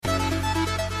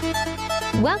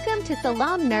Welcome to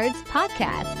Salaam Nerds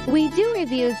Podcast. We do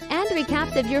reviews and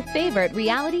recaps of your favorite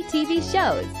reality TV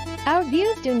shows. Our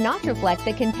views do not reflect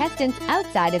the contestants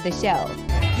outside of the show.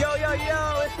 Yo,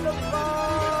 it's the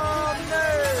Salaam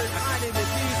Nerds. My name is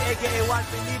Steve, aka Watch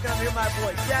Me Leave, and I'm here with my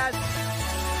boy Jazz.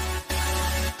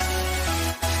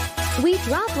 We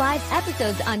drop live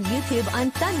episodes on YouTube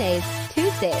on Sundays,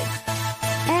 Tuesdays,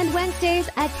 and Wednesdays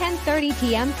at 10:30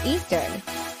 p.m. Eastern.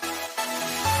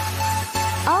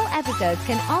 All episodes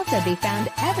can also be found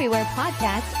everywhere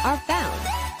podcasts are found.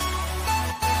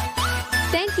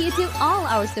 Thank you to all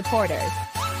our supporters.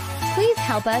 Please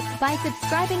help us by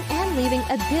subscribing and leaving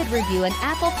a good review on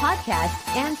Apple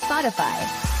Podcasts and Spotify.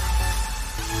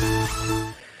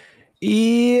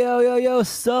 Yo,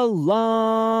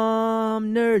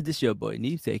 Salaam Nerds. This is your boy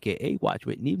Neebs, aka Watch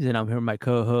with Neebs, and I'm here with my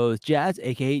co-host Jazz,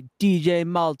 aka DJ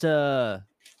Malta.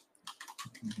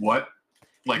 What?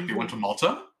 Like they went to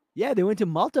Malta? Yeah, they went to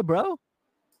Malta, bro.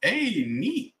 Hey,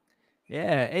 neat.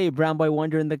 Yeah, hey, Brown Boy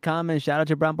Wonder in the comments. Shout out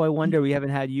to Brown Boy Wonder. We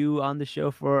haven't had you on the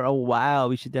show for a while.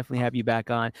 We should definitely have you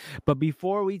back on. But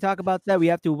before we talk about that, we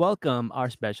have to welcome our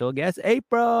special guest,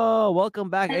 April. Welcome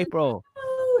back, April.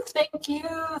 Thank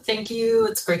you.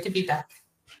 It's great to be back.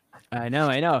 I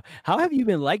know. How have you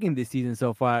been liking this season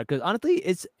so far? Because honestly,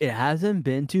 it hasn't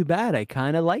been too bad. I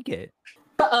kind of like it.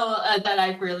 That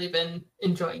I've really been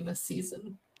enjoying this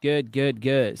season.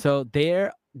 Good. So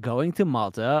they're going to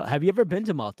Malta. Have you ever been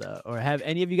to Malta, or have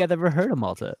any of you guys ever heard of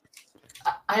Malta?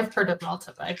 I've heard of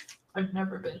Malta, but I've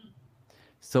never been.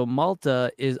 So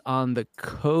Malta is on the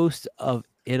coast of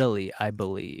Italy, I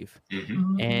believe,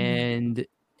 and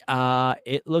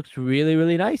it looks really,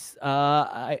 really nice.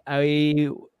 I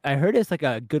heard it's like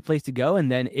a good place to go,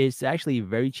 and then it's actually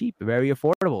very cheap, very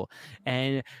affordable.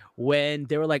 And when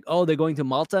they were like, "Oh, they're going to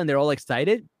Malta," and they're all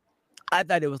excited, I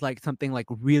thought it was like something like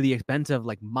really expensive,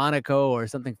 like Monaco or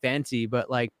something fancy. But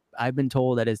like I've been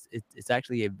told that it's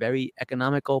actually a very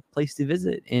economical place to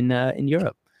visit in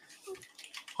Europe.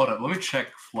 Hold up, let me check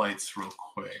flights real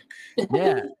quick.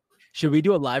 Yeah, should we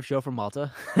do a live show from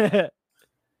Malta? That'd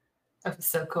be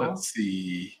so cool. Let's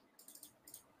see.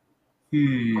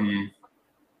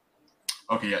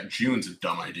 Okay, yeah, June's a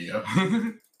dumb idea.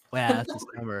 Yeah, that's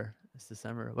December. It's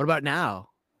December. What about now?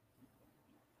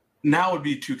 Now would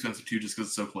be too expensive too, just because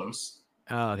it's so close.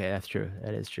 Oh, okay, that's true.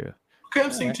 That is true. Okay,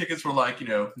 I'm seeing tickets for like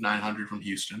 $900 from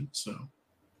Houston, so.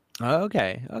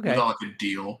 Okay. It's not like a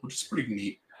deal, which is pretty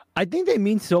neat. I think they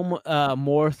mean so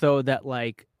more so that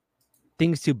like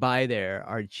things to buy there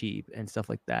are cheap and stuff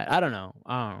like that. I don't know.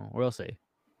 We'll see.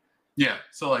 Yeah,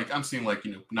 so like I'm seeing like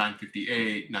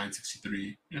 $958,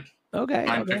 $963. Yeah. Okay.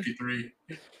 $953.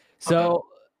 Yeah. So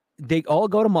they all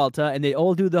go to Malta and they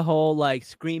all do the whole like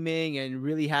screaming and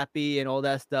really happy and all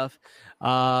that stuff.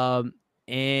 And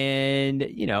it's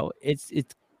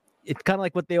kind of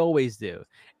like what they always do.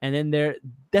 And then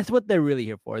that's what they're really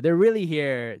here for. They're really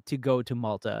here to go to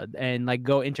Malta and like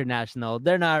go international.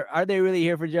 Are they really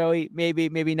here for Joey?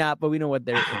 Maybe not, but we know what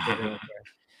they're doing.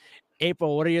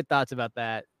 April, what are your thoughts about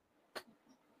that?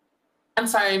 I'm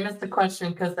sorry, I missed the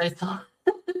question because I saw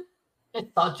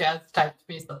Jazz typed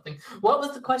me something. What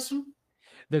was the question?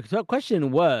 The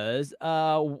question was,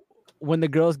 when the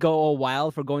girls go all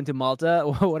wild for going to Malta,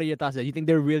 what are your thoughts? Do you think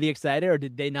they're really excited, or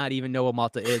did they not even know what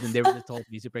Malta is and they were just told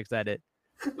to be super excited?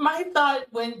 My thought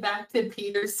went back to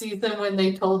Peter's season when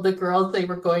they told the girls they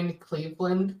were going to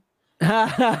Cleveland. And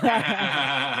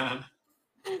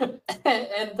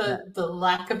the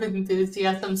lack of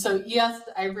enthusiasm. So yes,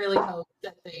 I really hope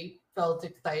that they felt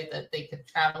excited that they could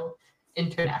travel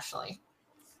internationally.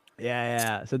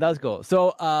 Yeah. So that was cool.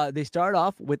 So they start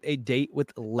off with a date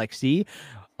with Lexi.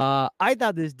 I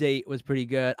thought this date was pretty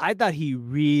good. I thought he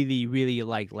really, really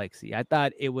liked Lexi. I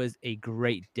thought it was a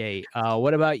great date.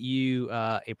 What about you,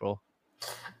 April?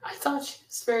 I thought she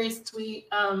was very sweet.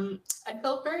 I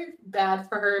felt very bad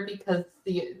for her because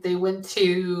they went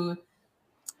to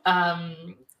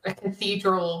a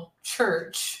cathedral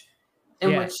church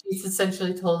in which she's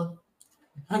essentially told,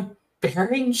 I'm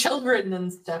bearing children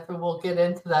and stuff, and we'll get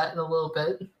into that in a little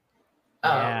bit.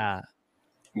 Yeah.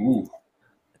 Ooh.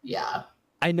 Yeah.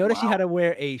 I noticed she had to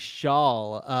wear a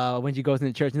shawl when she goes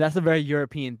into church, and that's a very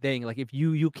European thing. Like if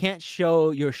you can't show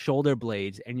your shoulder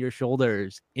blades and your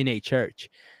shoulders in a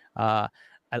church. I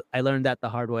learned that the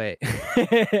hard way.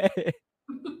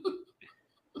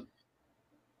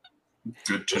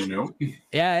 Good to know.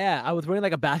 Yeah. I was wearing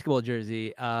like a basketball jersey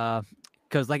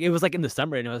because like it was like in the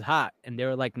summer and it was hot, and they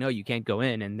were like, no, you can't go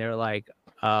in, and they're like,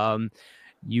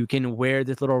 you can wear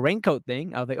this little raincoat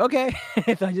thing. I was like, okay.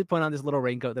 So I just put on this little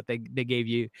raincoat that they gave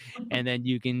you, and then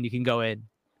you can go in.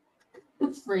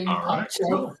 It's rain All right, poncho.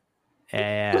 cool.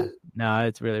 Yeah. No,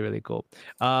 it's really, really cool.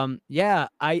 Yeah,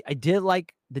 I did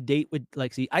like the date with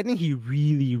Lexi. I think he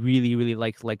really, really, really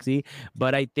likes Lexi,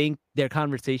 but I think their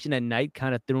conversation at night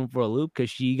kind of threw him for a loop because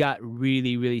she got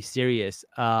really, really serious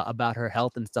about her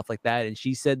health and stuff like that. And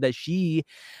she said that she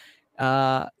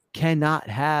cannot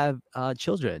have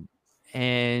children.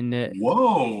 And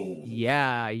Whoa.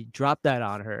 yeah, he dropped that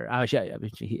on her.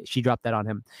 She dropped that on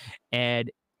him, and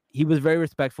he was very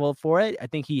respectful for it. I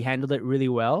think he handled it really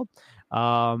well.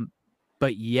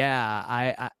 But yeah,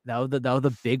 I that was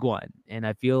the big one, and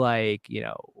I feel like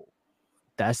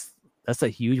that's a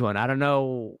huge one. I don't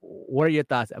know. What are your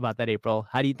thoughts about that, April?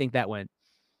 How do you think that went?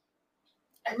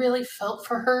 I really felt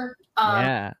for her.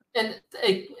 Yeah. And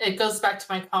it goes back to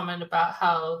my comment about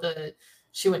how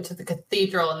she went to the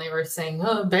cathedral and they were saying,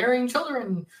 "Oh, bearing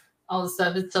children," all this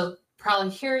stuff. And so probably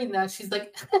hearing that, she's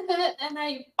like, "And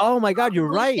I." Oh my God,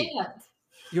 you're right. Can't.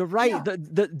 You're right. Yeah.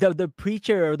 The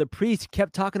preacher or the priest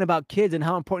kept talking about kids and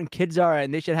how important kids are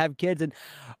and they should have kids. And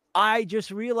I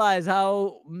just realized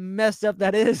how messed up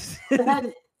that is.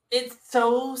 It's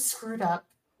so screwed up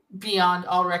beyond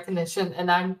all recognition.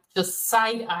 And I'm just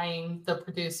side-eyeing the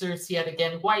producers yet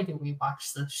again. Why do we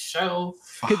watch this show?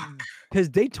 Because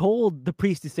they told the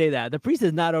priest to say that. The priest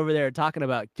is not over there talking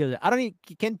about children.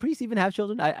 Can priests even have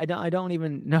children? I don't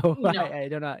even know. No. I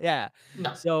don't know. Yeah.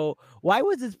 No. So why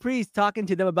was this priest talking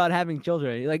to them about having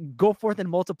children? Like, go forth and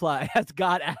multiply as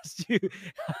God asked you.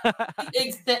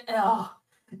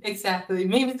 Exactly.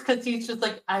 Maybe it's because he's just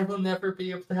like, I will never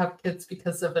be able to have kids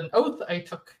because of an oath I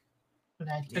took when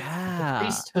I took the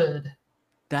priesthood.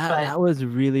 That was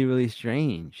really, really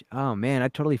strange. Oh man, I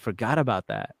totally forgot about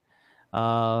that.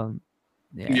 Yeah,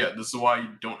 this is why you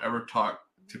don't ever talk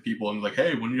to people and like,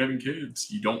 hey, when are you having kids?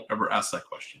 You don't ever ask that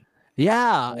question.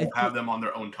 Yeah. Have them on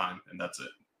their own time, and that's it.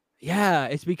 Yeah,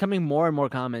 it's becoming more and more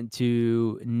common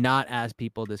to not ask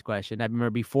people this question. I remember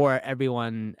before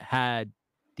everyone had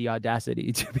the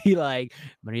audacity to be like,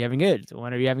 when are you having kids?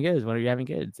 When are you having kids? When are you having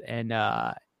kids? And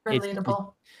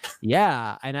relatable.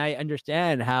 Yeah, and I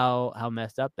understand how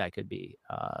messed up that could be.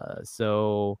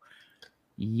 So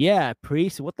yeah,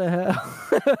 priest, what the hell?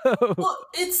 Well,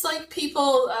 it's like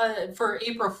people for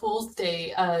April Fool's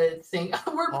Day saying,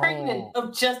 we're pregnant. Oh,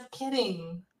 just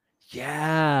kidding.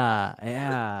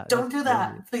 Yeah. Don't do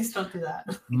that. Please don't do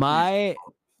that.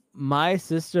 My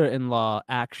sister-in-law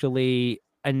actually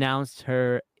announced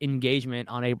her engagement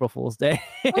on April Fool's Day.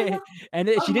 And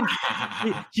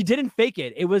she didn't fake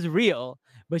it. It was real,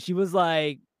 but she was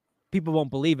like, people won't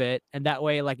believe it. And that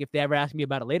way, like, if they ever ask me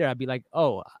about it later, I'd be like,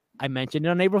 oh, I mentioned it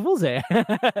on April Fool's Day.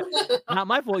 Not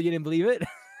my fault you didn't believe it.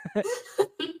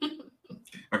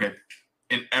 Okay.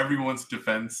 In everyone's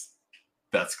defense,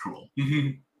 that's cruel.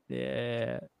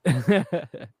 Yeah.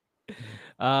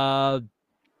 All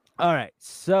right.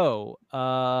 So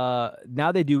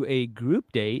now they do a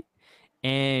group date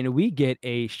and we get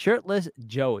a shirtless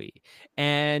Joey.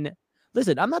 And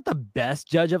listen, I'm not the best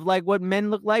judge of like what men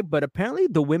look like, but apparently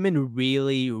the women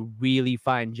really, really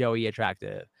find Joey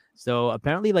attractive. So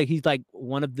apparently like he's like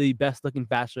one of the best looking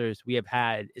bachelors we have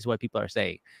had is what people are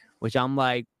saying, which I'm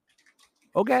like,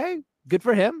 okay, good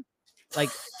for him. Like,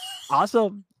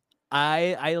 awesome.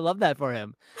 I love that for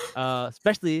him,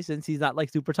 especially since he's not like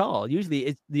super tall. Usually,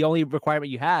 it's the only requirement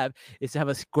you have is to have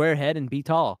a square head and be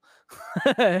tall.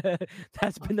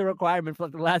 That's been the requirement for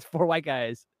the last 4 white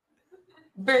guys.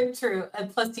 Very true,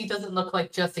 and plus he doesn't look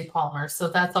like Jesse Palmer, so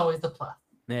that's always a plus.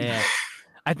 Yeah,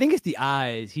 I think it's the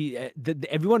eyes.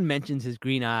 Everyone mentions his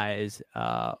green eyes,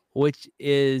 which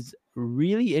is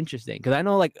really interesting because I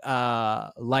know like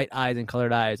light eyes and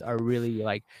colored eyes are really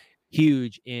like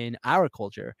huge in our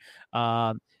culture.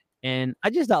 And I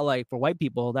just thought like for white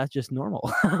people, that's just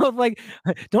normal. Like,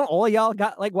 don't all y'all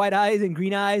got like white eyes and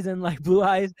green eyes and like blue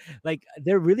eyes? Like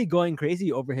they're really going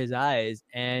crazy over his eyes.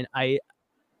 And I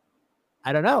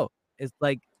don't know. It's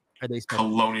like, are they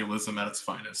colonialism at its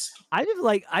finest? I just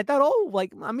like, I thought,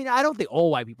 I mean, I don't think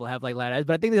all white people have like light eyes,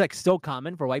 but I think it's like so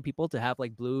common for white people to have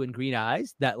like blue and green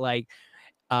eyes that like,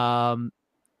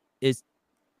 is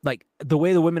like the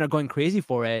way the women are going crazy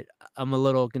for it. I'm a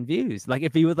little confused. Like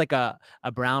if he was like a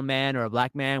brown man or a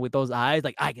black man with those eyes,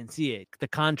 like I can see it. The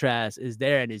contrast is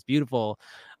there and it's beautiful.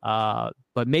 But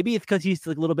maybe it's because he's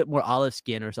like a little bit more olive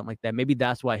skin or something like that. Maybe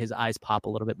that's why his eyes pop a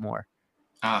little bit more.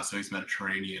 So he's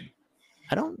Mediterranean.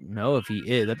 I don't know if he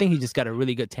is. I think he just got a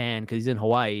really good tan because he's in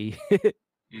Hawaii.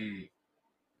 I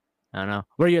don't know.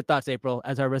 What are your thoughts, April,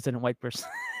 as our resident white person?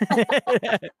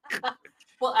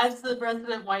 Well, as the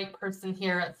resident white person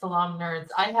here at Salaam Nerds,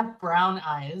 I have brown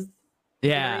eyes.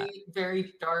 Yeah. Very,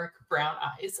 very dark brown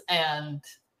eyes. And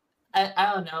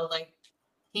I don't know, like,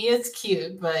 he is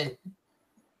cute, but,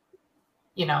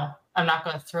 you know, I'm not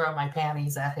going to throw my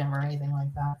panties at him or anything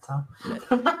like that. So,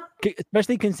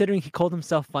 especially considering he called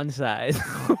himself fun size,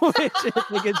 which I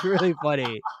think is really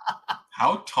funny.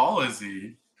 How tall is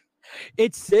he?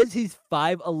 It says he's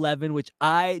 5'11", which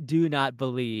I do not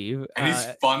believe. And he's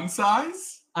fun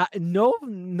size? No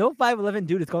 5'11"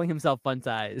 dude is calling himself fun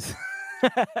size.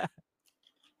 God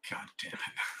damn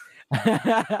it.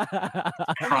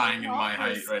 Crying in my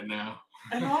height right now.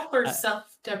 I'm all for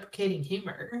self-deprecating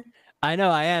humor. I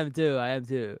know, I am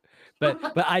too. But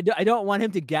I don't want him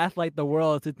to gaslight the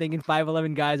world to thinking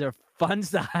 5'11" guys are fun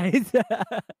size.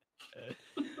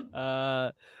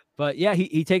 But yeah,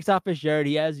 he takes off his shirt.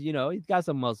 He has, he's got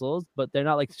some muscles, but they're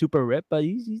not like super ripped, but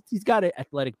he's got an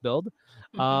athletic build.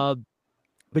 Mm-hmm.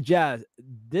 But Jazz,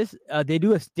 this they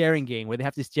do a staring game where they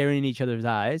have to stare in each other's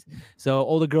eyes. So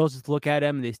all the girls just look at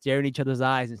him and they stare in each other's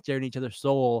eyes and stare in each other's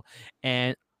soul.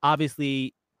 And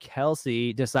obviously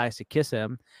Kelsey decides to kiss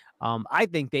him. I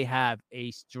think they have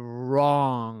a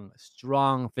strong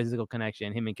physical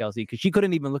connection, him and Kelsey, because she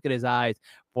couldn't even look at his eyes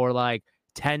for like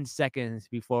 10 seconds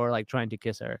before like trying to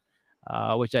kiss her,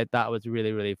 which I thought was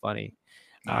really, really funny.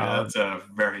 That's a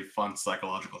very fun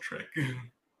psychological trick.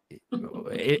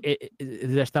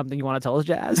 Is there something you want to tell us,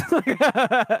 Jazz?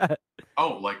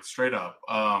 Oh, like straight up.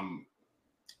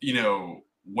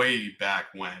 Way back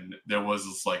when there was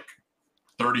this like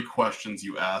 30 questions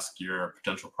you ask your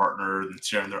potential partner and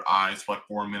stare in their eyes for like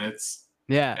 4 minutes.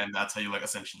 Yeah. And that's how you like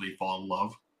essentially fall in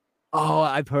love. Oh,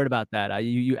 I've heard about that.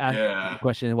 You ask Yeah. a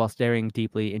question while staring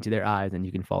deeply into their eyes and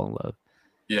you can fall in love.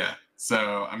 Yeah.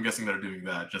 So I'm guessing they're doing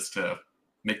that just to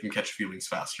make them catch feelings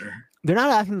faster. They're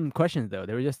not asking them questions though.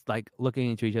 They were just like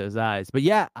looking into each other's eyes. But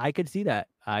yeah, I could see that.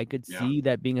 I could see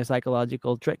that being a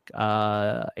psychological trick.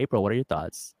 April, what are your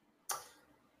thoughts?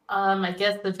 I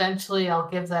guess eventually I'll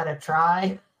give that a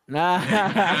try. I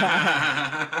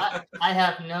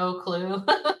have no clue.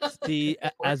 See,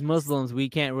 as Muslims, we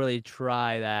can't really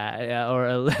try that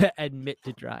or admit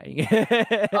to trying.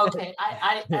 Okay,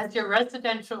 I as your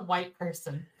residential white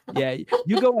person. Yeah,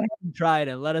 you go ahead and try it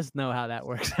and let us know how that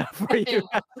works out for you.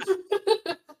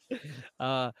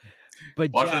 But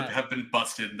watch it have been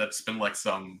busted. That's been like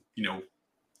some,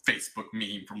 Facebook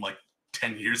meme from like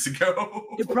 10 years ago.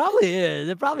 It probably is.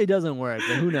 It probably doesn't work,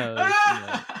 but who knows?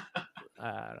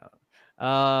 I don't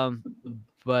know.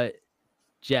 But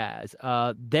Jazz.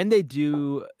 Then they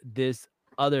do this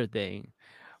other thing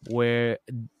where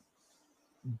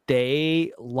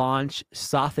they launch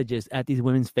sausages at these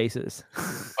women's faces.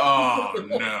 Oh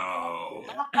no.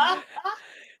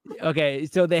 Okay,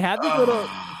 so they have this little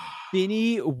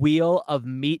spinny wheel of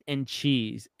meat and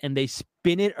cheese, and they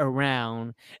spin it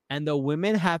around, and the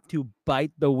women have to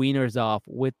bite the wieners off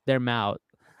with their mouth.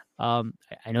 I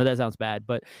know that sounds bad,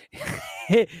 but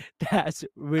that's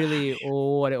really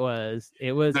what it was.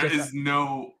 It was. There is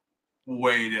no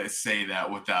way to say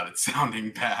that without it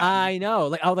sounding bad. I know.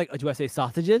 Like I was like, do I say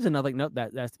sausages? And I was like, no,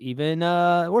 that's even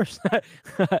worse.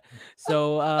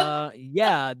 So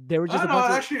yeah, they were just.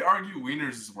 I actually argue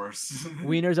wieners is worse.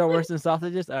 Wieners are worse than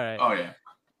sausages. All right. Oh yeah.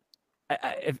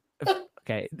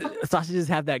 Okay, sausages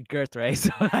have that girth, right? So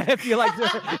I feel like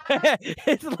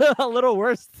it's a little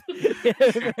worse.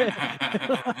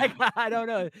 Like, I don't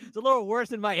know. It's a little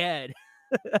worse in my head.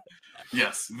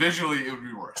 Yes, visually it would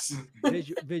be worse.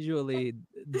 Visually,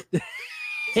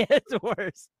 it's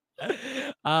worse.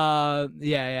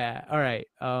 Yeah. All right.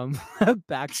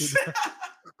 Back to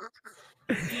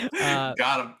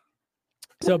got him.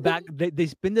 So they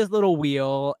spin this little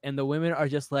wheel, and the women are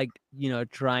just like,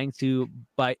 trying to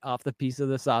bite off the piece of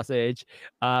the sausage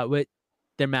with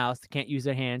their mouths. They can't use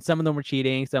their hands. Some of them were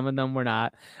cheating. Some of them were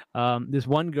not. This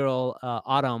one girl,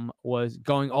 Autumn, was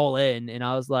going all in, and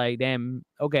I was like, damn,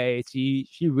 okay, she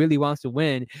really wants to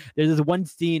win. There's this one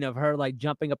scene of her like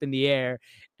jumping up in the air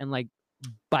and like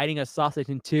biting a sausage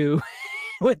in two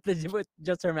with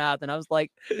just her mouth, and I was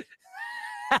like,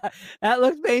 that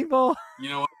looks painful. You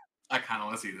know what? I kind of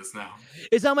want to see this now.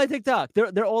 It's on my TikTok.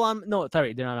 They're all on. No,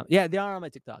 sorry, they're not on. Yeah, they are on my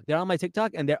TikTok. They're on my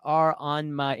TikTok and they are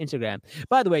on my Instagram.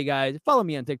 By the way, guys, follow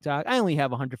me on TikTok. I only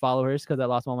have 100 followers because I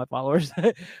lost all my followers.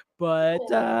 But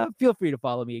feel free to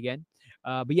follow me again.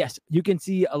 But yes, you can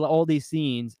see all these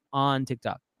scenes on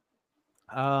TikTok.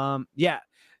 Yeah.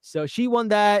 So she won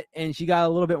that, and she got a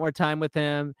little bit more time with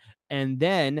him, and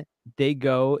then they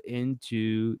go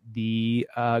into the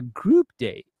group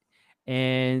date.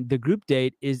 And the group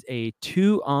date is a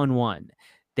 2-on-1.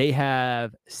 They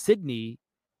have Sydney,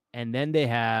 and then they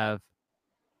have.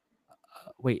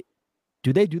 Wait,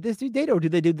 do they do this date or do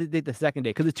they do the second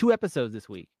date? Because it's 2 episodes this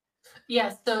week.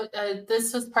 Yes. So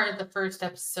this was part of the first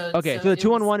episode. Okay, so the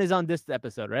 2-on-1 is on this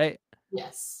episode, right?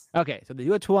 Yes. Okay, so they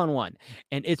do a 2-on-1,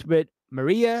 and it's with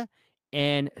Maria,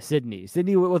 and Sydney.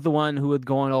 Sydney was the one who was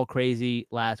going all crazy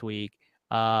last week.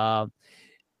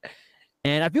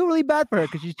 And I feel really bad for her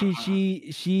because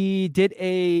she did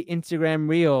a Instagram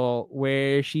reel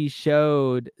where she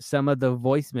showed some of the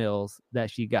voicemails that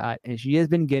she got, and she has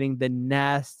been getting the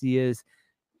nastiest,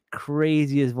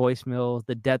 craziest voicemails,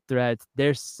 the death threats.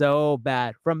 They're so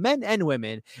bad from men and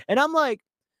women. And I'm like,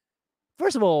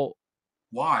 first of all,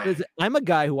 Why? I'm a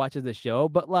guy who watches the show,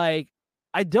 but like,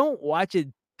 I don't watch it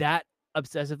that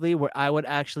obsessively where I would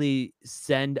actually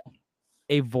send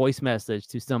a voice message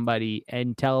to somebody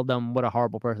and tell them what a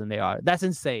horrible person they are. That's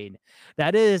insane.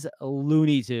 That is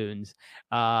Looney Tunes.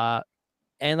 And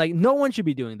like, no one should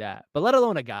be doing that, but let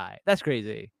alone a guy. That's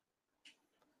crazy.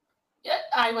 Yeah,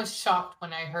 I was shocked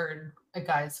when I heard a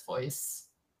guy's voice.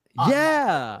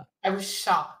 Yeah. I was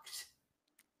shocked.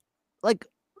 Like,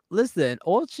 listen,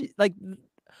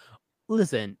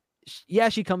 listen. Yeah,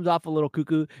 she comes off a little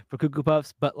cuckoo for Cuckoo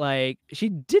Puffs, but like, she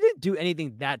didn't do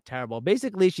anything that terrible.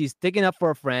 Basically, she's sticking up for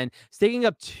a friend, sticking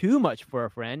up too much for a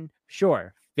friend.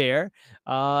 Sure, fair.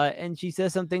 And she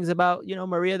says some things about,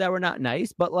 Maria that were not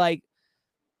nice, but like,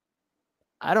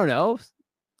 I don't know.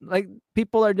 Like,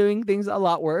 people are doing things a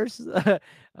lot worse. I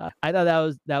thought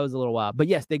that was a little wild. But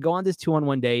yes, they go on this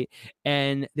 2-on-1 date,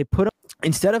 and they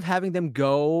instead of having them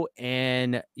go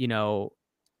and,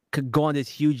 could go on this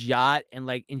huge yacht and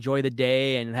like enjoy the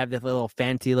day and have this little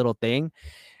fancy little thing,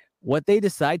 what they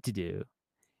decide to do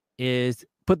is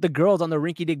put the girls on the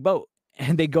rinky-dink boat,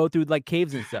 and they go through like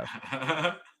caves and stuff.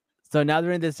 So now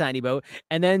they're in this tiny boat,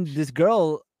 and then this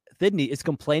girl Sydney is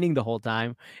complaining the whole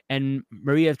time, and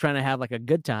Maria is trying to have like a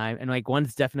good time, and like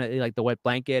one's definitely like the wet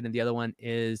blanket, and the other one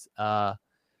is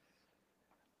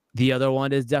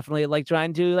definitely like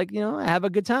trying to like have a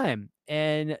good time.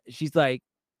 And she's like,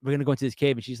 we're gonna go into this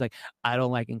cave, and she's like, I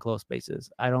don't like enclosed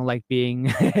spaces. I don't like being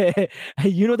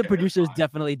the producers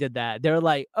definitely did that. They're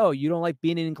like, oh, you don't like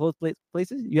being in enclosed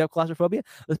places? You have claustrophobia?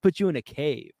 Let's put you in a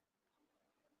cave.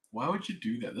 Why would you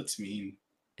do that? That's mean.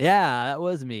 Yeah, that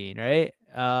was mean, right?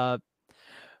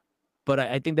 But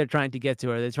I think they're trying to get to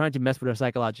her. They're trying to mess with her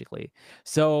psychologically.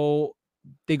 So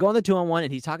they go on the 2-on-1,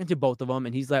 and he's talking to both of them,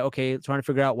 and he's like, okay, trying to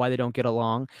figure out why they don't get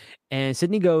along. And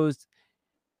Sydney goes,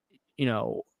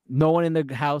 no one in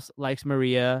the house likes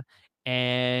Maria.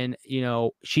 And,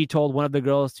 she told one of the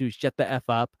girls to shut the F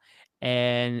up.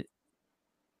 And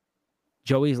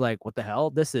Joey's like, what the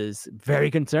hell? This is very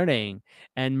concerning.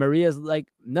 And Maria's like,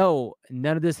 no,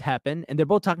 none of this happened. And they're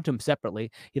both talking to him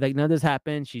separately. He's like, none of this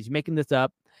happened. She's making this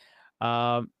up.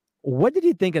 What did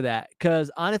you think of that? Because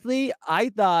honestly, I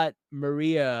thought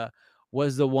Maria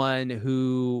was the one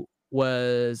who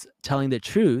was telling the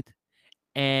truth,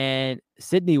 and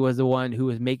Sydney was the one who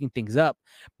was making things up.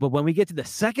 But when we get to the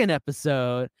second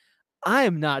episode,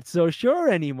 I'm not so sure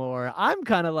anymore. I'm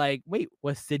kind of like, wait,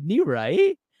 was Sydney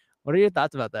right? What are your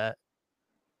thoughts about that?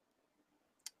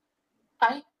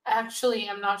 I actually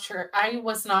am not sure. I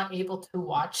was not able to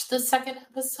watch the second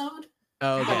episode.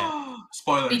 Oh, okay.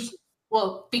 Spoilers.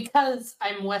 Because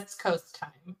I'm West Coast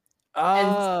time. Oh.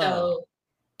 And so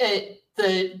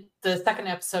the second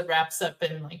episode wraps up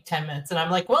in like 10 minutes, and I'm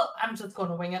like, well, I'm just going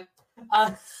to wing it.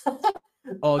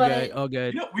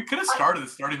 Good. We could have started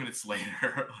this 30 minutes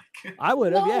later. I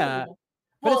would have, yeah.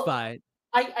 But it's fine.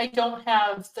 I don't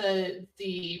have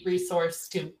the resource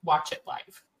to watch it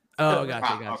live. Oh, so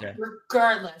gotcha.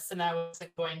 Regardless, and I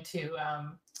wasn't going to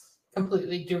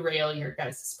completely derail your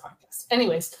guys' podcast.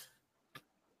 Anyways,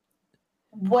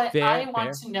 what I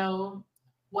want to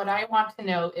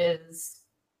know is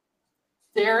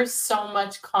there's so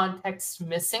much context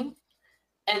missing,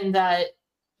 and that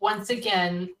once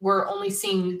again we're only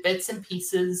seeing bits and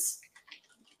pieces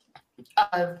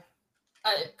of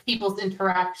people's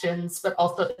interactions, but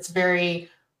also it's very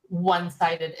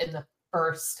one-sided in the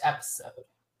first episode.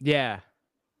 Yeah,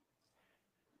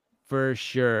 for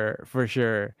sure.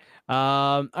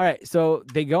 All right, so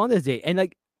they go on this date, and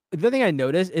like the thing I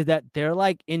noticed is that they're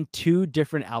like in two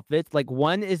different outfits. Like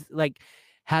one is like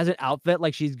has an outfit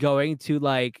like she's going to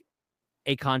like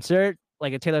a concert,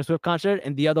 like a Taylor Swift concert,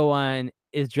 and the other one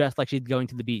is dressed like she's going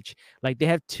to the beach. Like they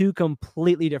have two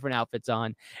completely different outfits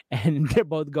on, and they're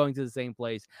both going to the same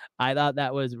place. I thought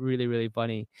that was really, really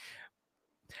funny.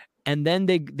 And then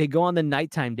they go on the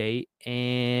nighttime date,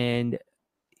 and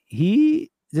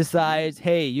he decides,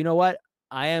 hey, you know what?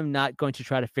 I am not going to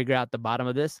try to figure out the bottom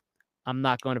of this. I'm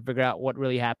not going to figure out what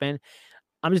really happened.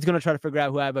 I'm just going to try to figure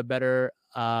out who I have a better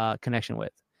connection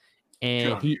with.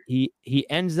 And he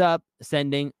ends up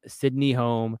sending Sydney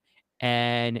home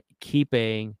and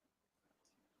keeping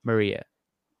Maria.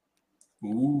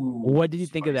 Ooh, what did you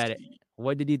think of that?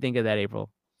 What did you think of that, April?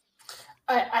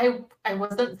 I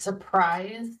wasn't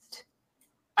surprised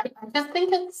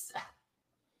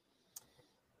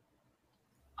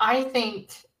I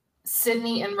think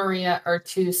Sydney and Maria are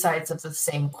two sides of the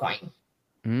same coin.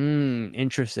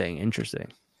 Interesting.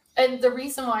 And the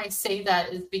reason why I say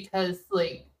that is because,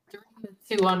 like, during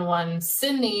the 2-on-1,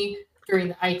 Sydney, during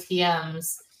the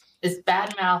ITMs, is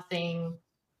bad-mouthing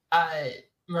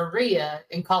Maria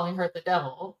and calling her the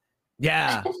devil.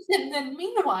 Yeah. And then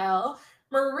meanwhile,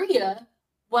 Maria,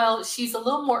 while she's a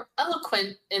little more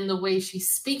eloquent in the way she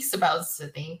speaks about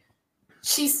Sydney,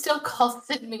 she still calls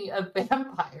Sydney a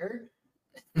vampire.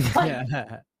 Like,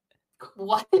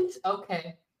 what?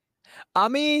 Okay. I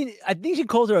mean, I think she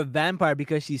calls her a vampire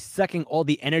because she's sucking all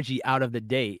the energy out of the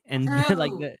date. And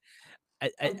like,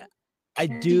 I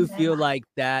do feel like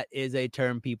that is a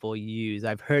term people use.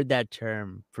 I've heard that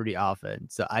term pretty often.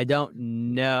 So I don't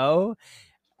know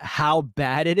how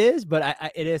bad it is, but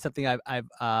it is something I've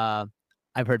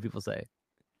heard people say.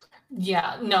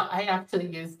 Yeah, no, I actually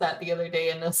used that the other day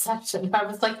in a session. I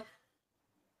was like,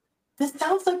 this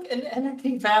sounds like an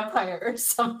energy vampire or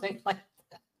something like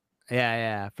that.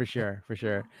 Yeah, for sure.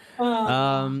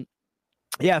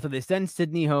 Yeah, so they send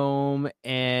Sydney home,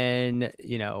 and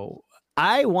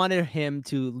I wanted him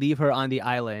to leave her on the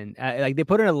island. Like, they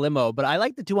put her in a limo, but I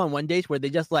like the 2-on-1 dates where they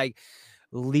just like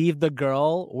leave the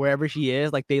girl wherever she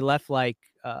is. Like, they left like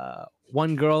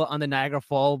one girl on the Niagara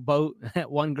Falls boat,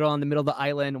 one girl in the middle of the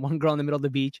island, one girl in the middle of the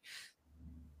beach.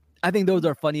 I think those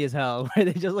are funny as hell, where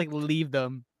they just like leave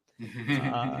them.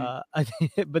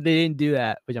 But they didn't do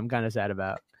that, which I'm kind of sad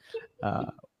about.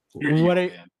 I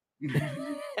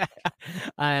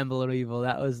am a little evil.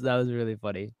 That was really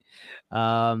funny.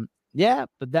 Yeah,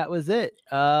 but that was it.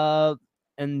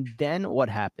 And then what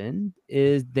happened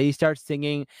is they start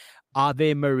singing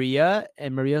Ave Maria,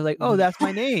 and Maria's like, "Oh, that's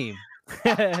my name."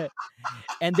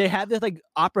 And they have this like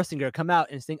opera singer come out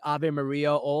and sing Ave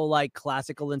Maria, all like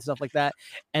classical and stuff like that.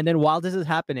 And then while this is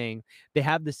happening, they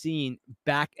have the scene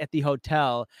back at the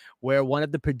hotel where one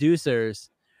of the producers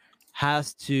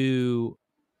has to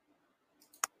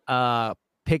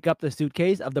pick up the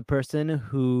suitcase of the person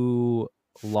who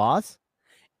lost,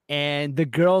 and the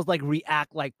girls like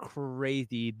react like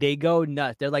crazy. They go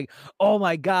nuts. They're like, "Oh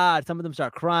my god!" Some of them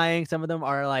start crying. Some of them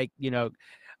are like,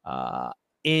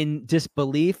 in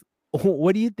disbelief.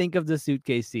 What do you think of the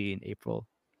suitcase scene, April?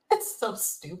 It's so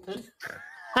stupid.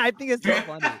 I think it's so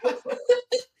funny.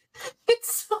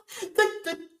 It's so,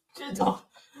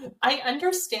 I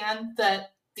understand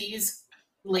that these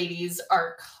ladies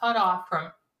are cut off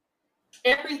from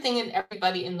everything and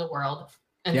everybody in the world,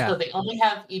 and so they only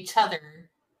have each other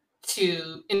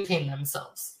to entertain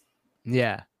themselves.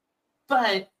 Yeah.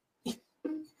 But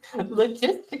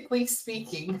logistically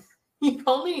speaking, you've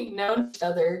only known each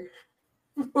other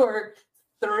for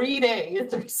 3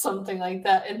 days or something like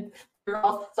that, and you're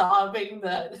all sobbing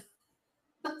that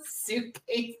the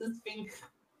suitcase is being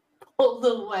pulled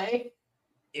away.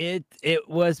 It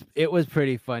was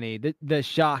pretty funny. The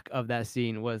shock of that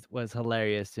scene was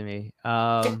hilarious to me.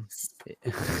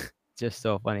 Just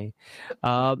so funny.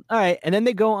 All right, and then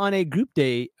they go on a group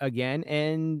date again,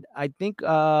 and I think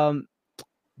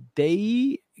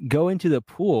they go into the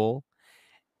pool,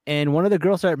 and one of the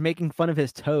girls started making fun of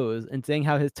his toes and saying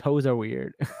how his toes are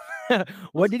weird.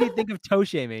 What did you think of toe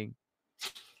shaming?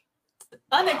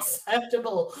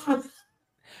 Unacceptable.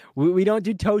 We don't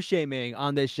do toe shaming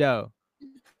on this show.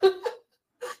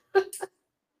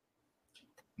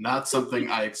 Not something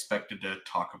I expected to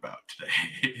talk about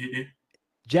today.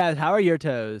 Jazz, how are your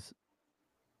toes?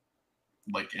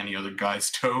 Like any other guy's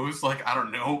toes? Like, I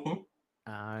don't know.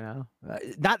 I don't know.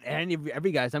 Not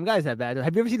every guy. Some guys have bad.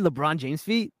 Have you ever seen LeBron James'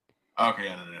 feet? Okay,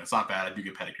 no. It's not bad. I do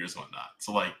get pedicures and whatnot.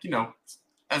 So, like,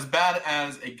 as bad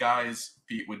as a guy's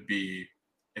feet would be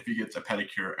if he gets a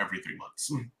pedicure every 3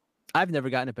 months. I've never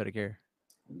gotten a pedicure.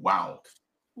 Wow.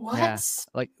 What? Yeah.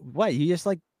 Like, what? You just,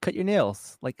 like, cut your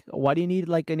nails. Like, why do you need,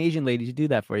 like, an Asian lady to do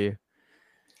that for you?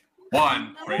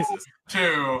 1, racist.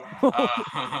 2,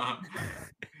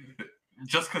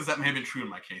 just because that may have been true in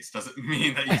my case doesn't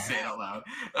mean that you say it out loud.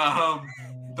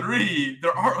 3,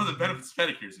 there are other benefits to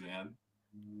pedicures, man.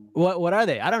 What are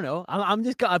they? I don't know. I'm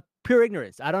just pure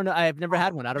ignorance. I don't know. I've never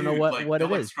had one. I don't know what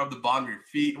it is. Scrub the bottom of your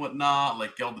feet and whatnot,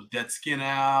 like get all the dead skin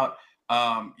out.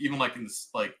 Even like in this,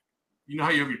 like, you know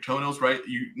how you have your toenails, right?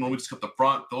 You normally just cut the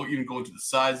front. They'll even go into the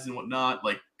sides and whatnot.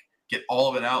 Like, get all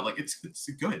of it out. Like, it's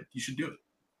good. You should do it.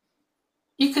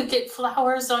 You could get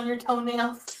flowers on your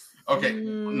toenails. Okay,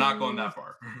 I'm not going that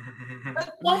far.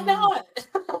 Why not?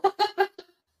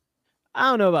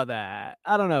 I don't know about that.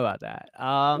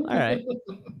 All right.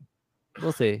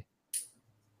 We'll see.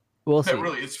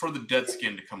 Really, it's for the dead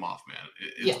skin to come off, man.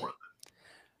 It's worth it.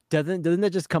 Doesn't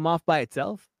that just come off by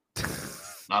itself?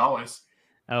 Not always,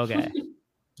 Okay.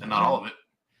 and not all of it.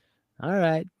 All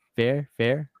right. Fair.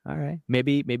 All right.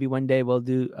 Maybe one day we'll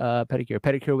do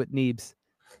pedicure with Neebs.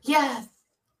 Yes,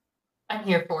 I'm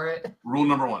here for it. Rule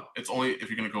number 1: it's only if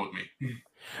you're gonna go with me.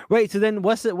 Wait, so then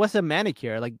what's a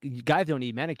manicure? Like, you guys don't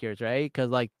need manicures, right? Because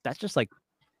like that's just like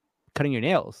cutting your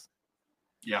nails.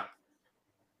 Yeah.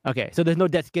 Okay, so there's no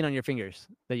dead skin on your fingers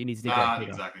that you need to take care of. Not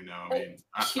exactly. No. I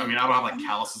mean, I don't have like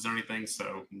calluses or anything,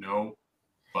 so no.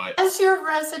 But As your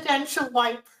residential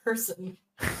white person,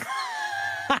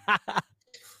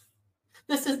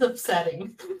 this is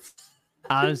upsetting.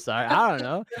 I'm sorry. I don't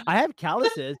know. I have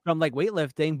calluses from like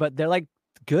weightlifting, but they're like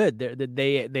good.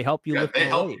 They help you lift they more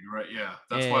help weight. you, right? Yeah.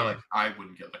 That's why like I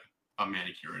wouldn't get like a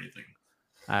manicure or anything.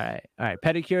 All right.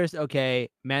 Pedicures, okay.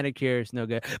 Manicures, no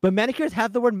good. But manicures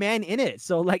have the word man in it,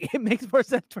 so like it makes more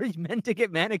sense for men to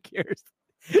get manicures.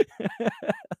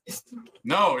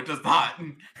 No, it does not.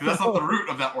 That's not the root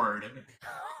of that word.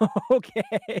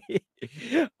 Okay.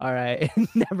 All right.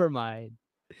 Never mind.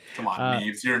 Come on,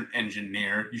 Neves. You're an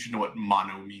engineer. You should know what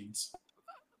mono means.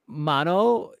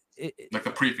 Mono? Like the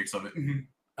prefix of it.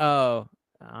 Oh,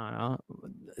 I don't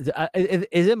know.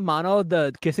 Is it mono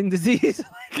the kissing disease?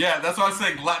 Yeah, that's why I was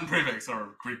saying Latin prefix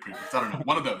or Greek prefix. I don't know.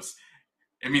 One of those.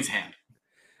 It means hand.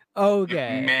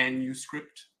 Okay. Like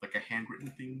manuscript, like a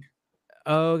handwritten thing.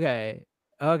 Okay.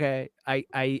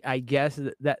 I guess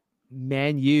that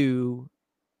manu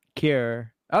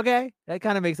cure. Okay, that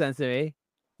kind of makes sense to me.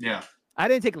 Yeah. I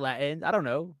didn't take Latin. I don't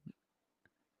know.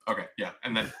 Okay, yeah.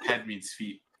 And then head means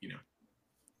feet,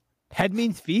 Head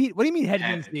means feet? What do you mean head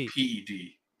means feet?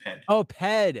 P-E-D. Ped. Oh,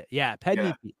 ped. Yeah, ped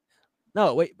means feet.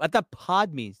 No, wait. I thought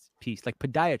pod means piece, like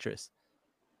podiatrist.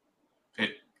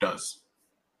 It does.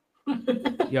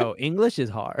 Yo, English is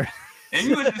hard.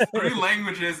 English is 3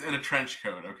 languages in a trench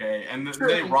coat, okay? And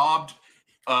they robbed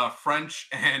French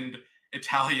and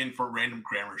Italian for random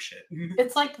grammar shit.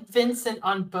 It's like Vincent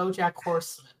on BoJack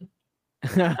Horseman.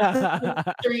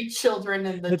 3 children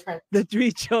in the trench. The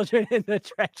 3 children in the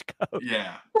trench coat.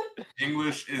 Yeah.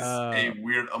 English is a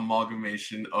weird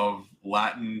amalgamation of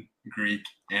Latin, Greek,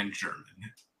 and German.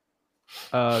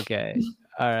 Okay.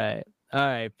 All right.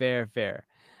 Fair.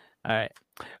 All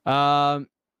right.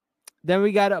 Then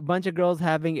we got a bunch of girls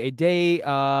having a date.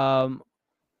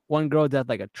 One girl does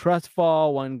like a trust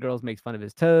fall. One girl makes fun of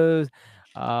his toes.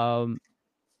 I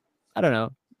don't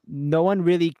know. No one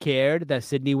really cared that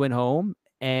Sydney went home.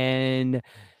 And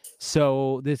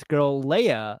so this girl,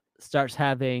 Leia, starts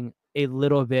having a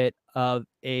little bit of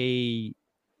I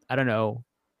don't know.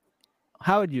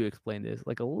 How would you explain this?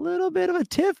 Like a little bit of a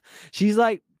tiff. She's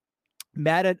like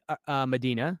mad at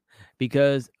Medina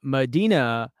because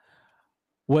Medina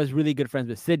was really good friends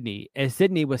with Sydney, and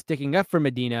Sydney was sticking up for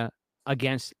Medina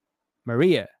against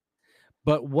Maria.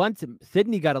 But once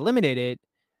Sydney got eliminated,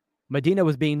 Medina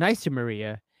was being nice to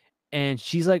Maria, and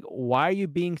she's like, why are you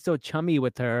being so chummy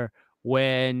with her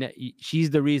when she's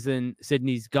the reason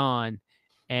Sydney's gone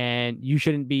and you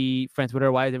shouldn't be friends with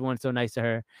her? Why is everyone so nice to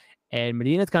her? And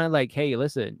Medina's kind of like, hey,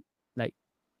 listen, like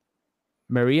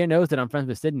Maria knows that I'm friends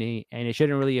with Sydney and it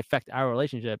shouldn't really affect our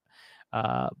relationship.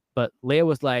 But Leia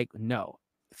was like, no,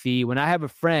 see, when I have a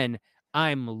friend,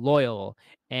 I'm loyal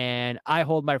and I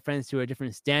hold my friends to a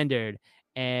different standard.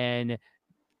 And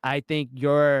I think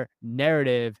your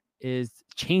narrative is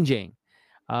changing.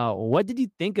 What did you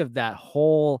think of that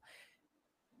whole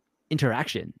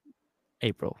interaction,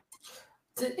 April?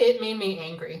 It made me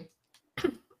angry.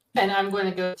 And I'm going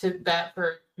to go to bat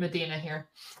for Medina here.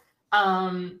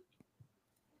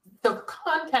 So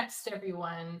context,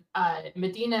 everyone,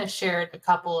 Medina shared a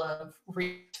couple of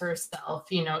reads herself,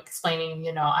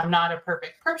 explaining, I'm not a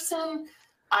perfect person.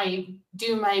 I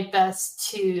do my best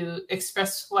to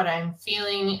express what I'm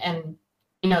feeling. And,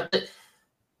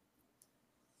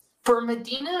 for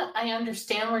Medina, I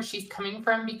understand where she's coming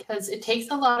from because it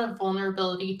takes a lot of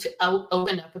vulnerability to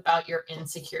open up about your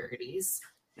insecurities.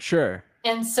 Sure.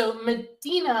 And so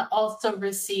Medina also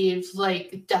received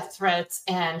like death threats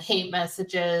and hate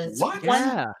messages.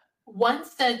 What? One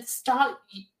said, stop,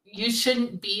 you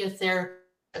shouldn't be a therapist.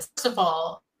 First of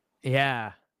all,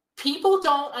 yeah, people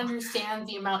don't understand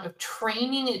the amount of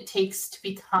training it takes to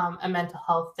become a mental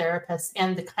health therapist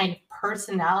and the kind of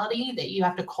personality that you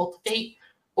have to cultivate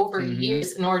over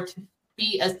years in order to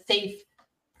be a safe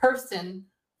person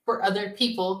for other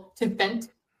people to vent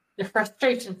their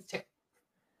frustrations to.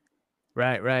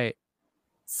 Right.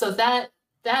 So that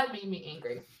made me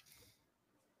angry.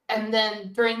 And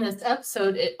then during this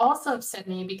episode, it also upset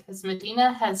me because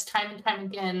Medina has time and time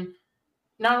again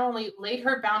not only laid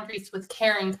her boundaries with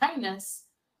care and kindness,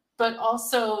 but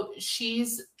also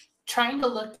she's trying to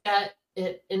look at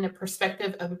it in a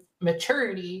perspective of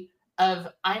maturity of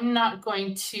I'm not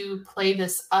going to play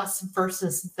this us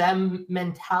versus them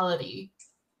mentality.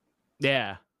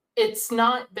 Yeah. It's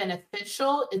not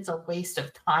beneficial. It's a waste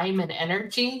of time and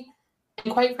energy.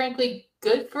 And quite frankly,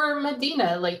 good for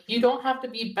Medina. Like, you don't have to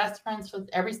be best friends with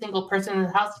every single person in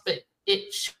the house, but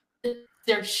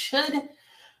there should,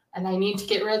 and I need to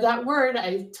get rid of that word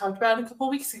I talked about a couple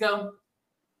weeks ago,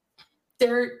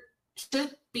 there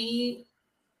should be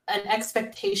an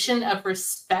expectation of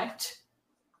respect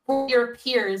for your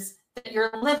peers that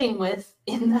you're living with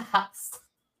in the house.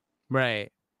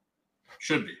 Right.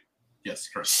 Should be. Yes,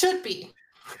 correct. Should be.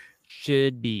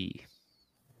 Should be.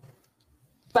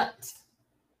 But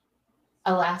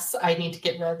alas, I need to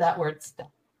get rid of that word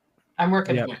still. I'm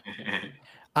working on it.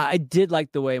 I did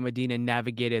like the way Medina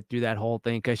navigated through that whole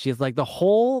thing, because she's like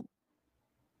all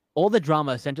the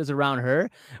drama centers around her,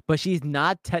 but she's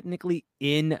not technically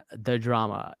in the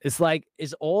drama. It's like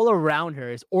it's all around her,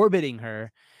 it's orbiting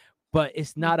her, but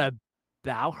it's not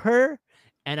about her.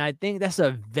 And I think that's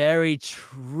a very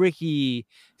tricky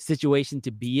situation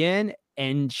to be in.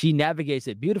 And she navigates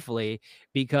it beautifully,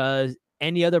 because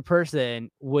any other person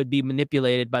would be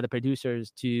manipulated by the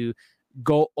producers to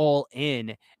go all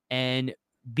in and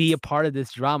be a part of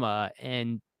this drama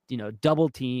and, you know, double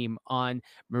team on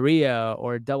Maria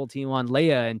or double team on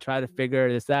Leia and try to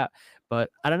figure this out.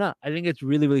 But I don't know. I think it's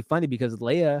really, really funny because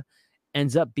Leia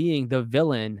ends up being the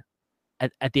villain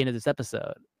at the end of this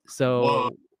episode. So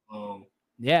Whoa.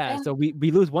 yeah, And- so we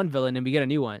lose one villain and we get a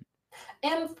new one.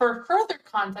 And for further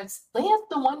context, Leia's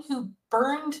the one who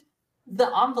burned the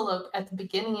envelope at the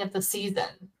beginning of the season.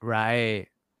 Right.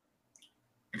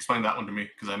 Explain that one to me,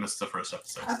 because I missed the first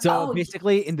episode. So Oh,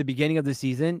 basically, in the beginning of the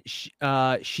season,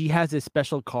 she has this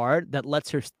special card that lets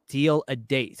her steal a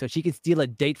date. So she can steal a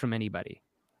date from anybody.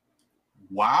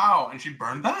 Wow, and she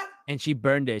burned that? And she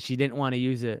burned it. She didn't want to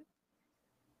use it.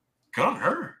 Good on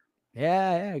her.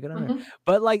 Yeah, good on her. Mhm.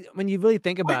 But like, when you really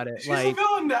think about Wait, it, she's like, a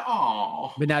villain now.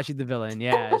 Aw. but now she's the villain.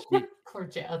 Yeah. Poor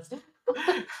Jazz.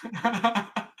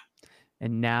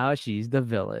 And now she's the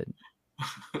villain.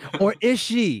 Or is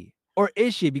she? Or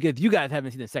is she? Because you guys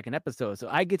haven't seen the second episode. So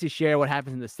I get to share what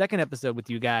happens in the second episode with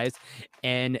you guys.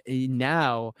 And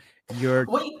now you're...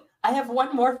 Wait, I have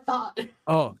one more thought.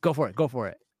 Oh, go for it. Go for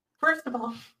it. First of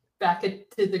all, back to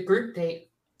the group date.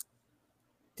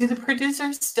 Do the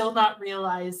producers still not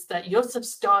realize that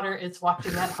Yosef's daughter is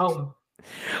watching at home?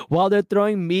 While they're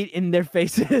throwing meat in their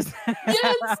faces.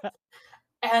 Yes!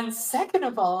 And second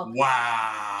of all, Wow.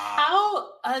 how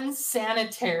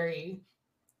unsanitary.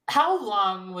 How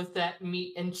long was that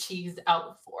meat and cheese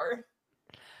out for?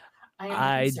 am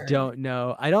I concerned. don't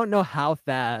know. I don't know how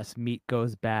fast meat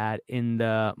goes bad in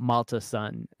the Malta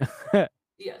sun.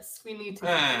 Yes, we need to do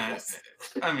this.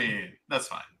 I mean, that's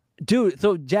fine. Dude,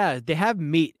 so Jazz, they have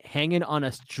meat hanging on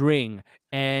a string,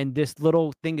 and this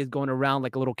little thing is going around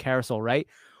like a little carousel, right?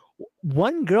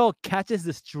 One girl catches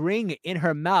the string in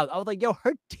her mouth. I was like, yo,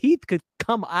 her teeth could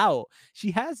come out.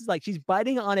 She has she's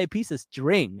biting on a piece of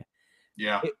string.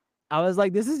 Yeah. I was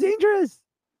like, this is dangerous.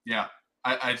 Yeah.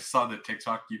 I saw the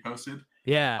TikTok you posted.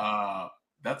 Yeah.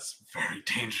 That's very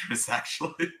dangerous,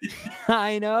 actually.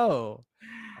 I know.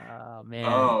 Oh, man.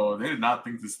 Oh, they did not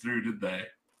think this through, did they?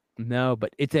 No,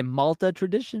 but it's a Malta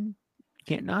tradition.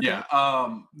 Can't knock Yeah.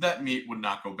 it. That meat would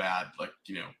not go bad,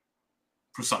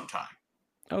 for some time.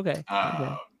 Okay.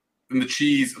 Okay. And the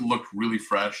cheese looked really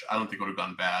fresh. I don't think it would have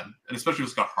gone bad. And especially if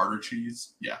it's got harder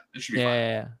cheese. Yeah, it should be fine.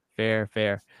 Yeah.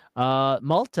 Fair.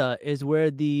 Malta is where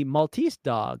the Maltese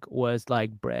dog was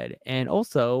bred, and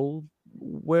also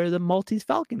where the Maltese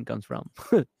falcon comes from.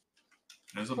 There's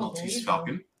a Oh, there Maltese you go.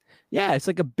 falcon. Yeah, it's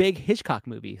like a big Hitchcock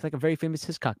movie. It's like a very famous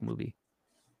Hitchcock movie.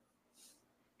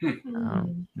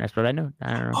 That's what I know.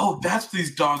 I don't know. Oh, that's what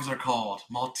these dogs are called.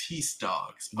 Maltese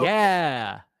dogs. Okay.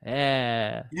 Yeah.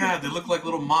 Yeah, they look like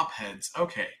little mop heads.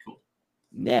 Okay, cool.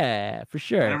 Yeah, for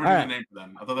sure. I never All knew right. the name for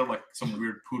them. I thought they were like some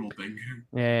weird poodle thing.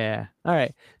 Yeah. All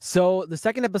right. So the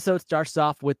second episode starts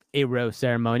off with a rose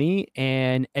ceremony,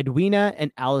 and Edwina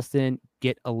and Allison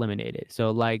get eliminated.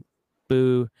 So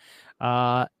boo.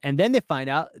 And then they find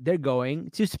out they're going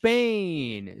to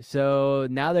Spain. So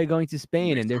now they're going to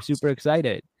Spain, and they're super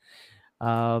excited.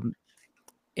 And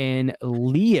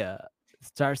Leah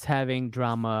starts having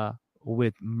drama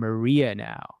with Maria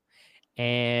now.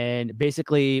 And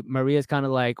basically, Maria's kind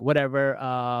of like, whatever,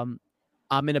 I'm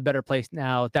in a better place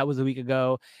now. That was a week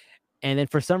ago. And then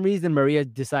for some reason, Maria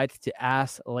decides to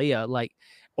ask Leia,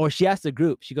 or she asked the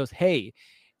group, she goes, hey,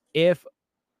 if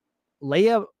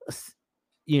Leia,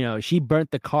 she burnt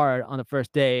the card on the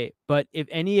first day, but if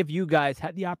any of you guys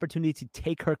had the opportunity to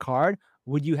take her card,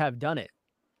 would you have done it?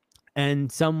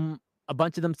 And some a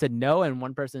bunch of them said no, and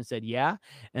one person said yeah,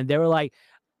 and they were like,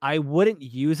 I wouldn't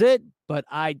use it, but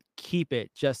I'd keep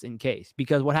it just in case.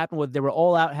 Because what happened was they were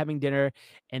all out having dinner,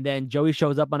 and then Joey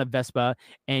shows up on a Vespa,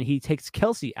 and he takes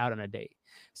Kelsey out on a date.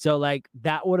 So like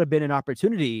that would have been an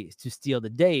opportunity to steal the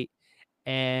date,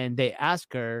 and they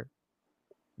ask her,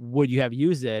 would you have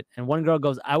used it? And one girl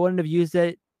goes, I wouldn't have used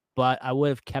it, but I would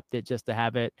have kept it just to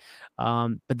have it.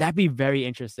 But that'd be very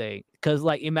interesting, because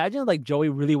like imagine like Joey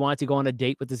really wanted to go on a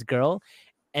date with this girl,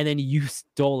 and then you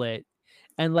stole it,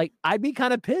 and like I'd be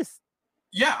kind of pissed.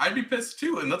 Yeah, I'd be pissed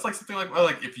too. And that's like something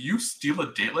like if you steal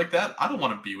a date like that, I don't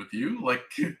want to be with you. Like,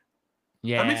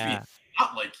 Yeah, that makes me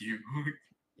not like you.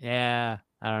 yeah,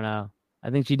 I don't know. I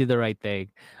think she did the right thing.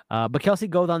 But Kelsey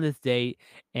goes on this date,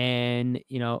 and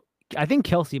I think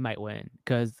Kelsey might win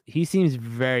because he seems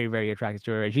very, very attracted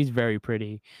to her, and she's very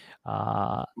pretty.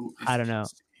 I don't know.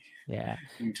 Yeah,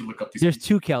 I need to look up these. there's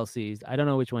two Kelseys. I don't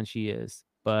know which one she is,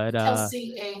 but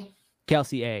Kelsey A.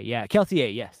 Kelsey A. Yeah, Kelsey A.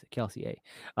 Yes, Kelsey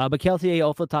A. But Kelsey A.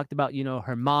 also talked about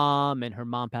her mom, and her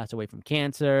mom passed away from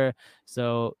cancer,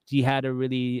 so she had a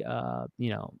really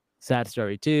sad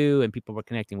story too, and people were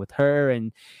connecting with her,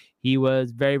 and he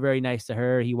was very, very nice to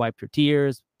her. He wiped her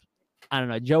tears. I don't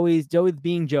know. Joey's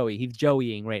being Joey. He's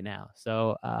Joeying right now.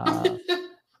 So, that's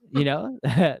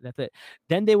it.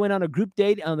 Then they went on a group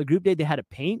date. On the group date, they had to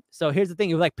paint. So here's the thing.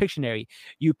 It was like Pictionary.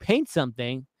 You paint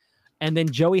something, and then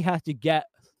Joey has to get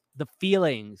the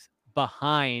feelings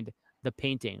behind the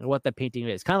painting or what the painting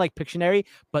is. Kind of like Pictionary,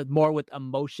 but more with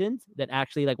emotions than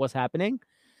actually like what's happening.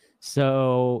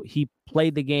 So he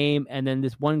played the game, and then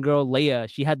this one girl, Leia,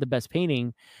 she had the best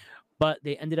painting, but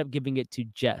they ended up giving it to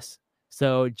Jess.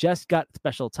 So Jess got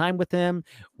special time with him,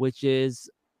 which is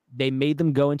they made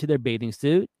them go into their bathing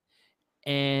suit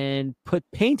and put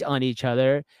paint on each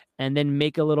other, and then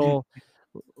make a little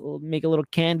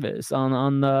canvas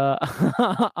on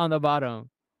the on the bottom.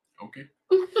 Okay.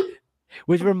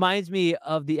 Which reminds me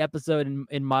of the episode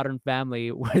in Modern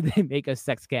Family where they make a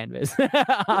sex canvas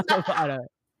on the bottom.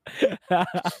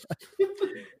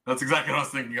 That's exactly what I was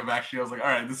thinking of, actually. I was like, all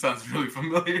right, this sounds really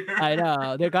familiar. I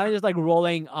know. They're kind of just like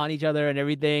rolling on each other and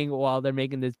everything while they're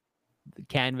making this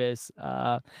canvas.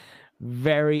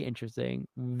 Very interesting.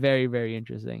 Very, very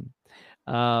interesting.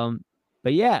 But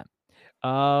yeah.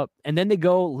 And then they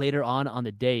go later on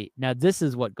the date. Now, this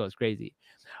is what goes crazy.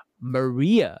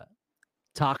 Maria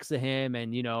talks to him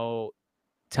and,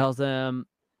 tells him,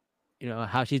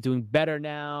 how she's doing better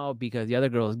now because the other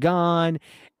girl is gone,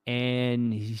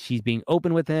 and she's being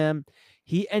open with him.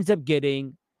 He ends up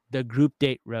getting the group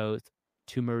date rose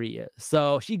to Maria.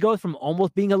 So she goes from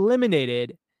almost being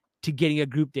eliminated to getting a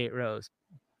group date rose.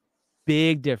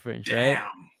 Big difference, Damn. right?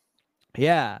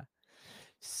 Yeah.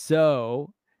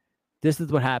 So this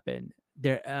is what happened.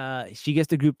 She gets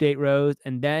the group date rose,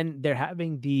 and then they're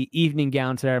having the evening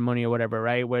gown ceremony or whatever,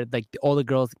 right? Where like all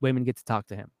the women get to talk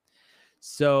to him.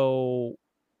 So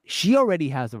she already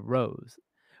has a rose,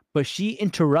 but she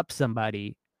interrupts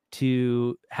somebody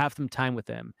to have some time with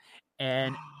him.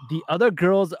 And the other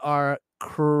girls are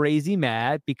crazy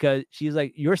mad because she's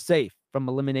like, you're safe from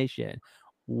elimination.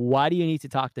 Why do you need to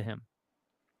talk to him?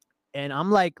 And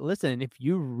I'm like, listen, if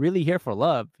you're really here for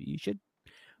love, you should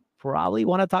probably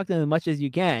want to talk to him as much as you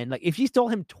can. Like if she stole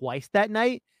him twice that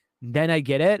night, then I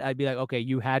get it. I'd be like, okay,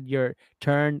 you had your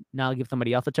turn. Now give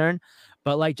somebody else a turn.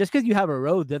 But like, just because you have a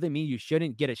rose doesn't mean you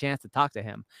shouldn't get a chance to talk to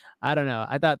him. I don't know.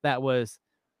 I thought that was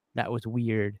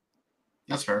weird.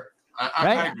 That's fair.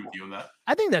 Right? I agree with you on that.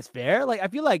 I think that's fair. Like, I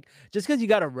feel like just because you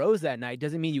got a rose that night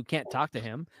doesn't mean you can't talk to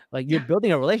him. Like, you're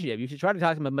building a relationship. You should try to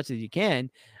talk to him as much as you can.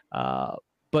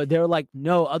 But they're like,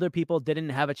 no, other people didn't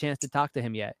have a chance to talk to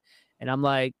him yet. And I'm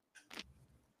like,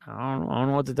 I don't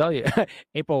know what to tell you.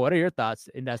 April, what are your thoughts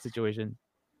in that situation?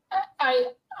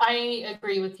 I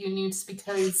agree with you, Newts,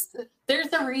 because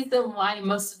there's a reason why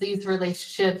most of these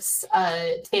relationships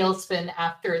tailspin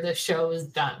after the show is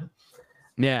done.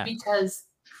 Yeah. Because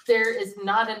there is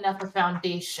not enough of a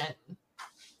foundation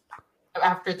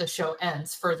after the show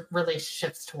ends for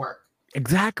relationships to work.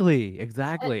 Exactly.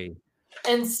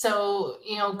 And so,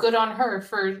 good on her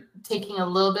for taking a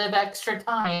little bit of extra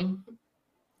time.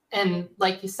 And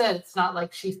like you said, it's not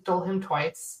like she stole him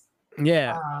twice.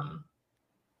 Yeah.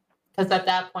 Because at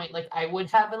that point, like, I would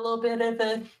have a little bit of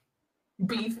a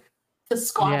beef to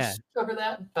squash over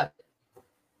that. But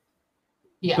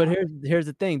yeah. But here's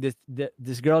the thing.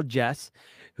 This girl, Jess,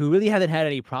 who really hasn't had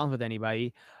any problems with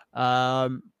anybody,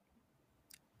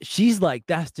 she's like,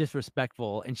 that's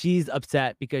disrespectful. And she's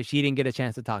upset because she didn't get a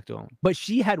chance to talk to him. But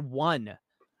she had won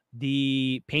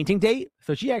the painting date.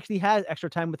 So she actually has extra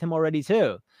time with him already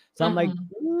too. So I'm like,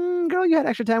 girl, you had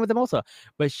extra time with him also.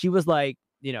 But she was like,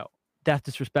 that's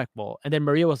disrespectful. And then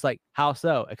Maria was like, how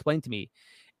so? Explain to me.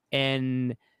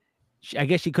 And I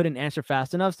guess she couldn't answer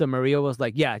fast enough. So Maria was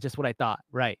like, yeah, just what I thought.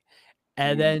 Right.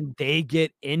 And then they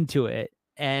get into it.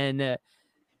 And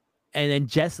then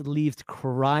Jess leaves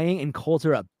crying and calls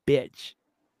her a bitch.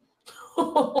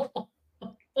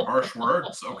 Harsh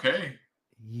words. Okay.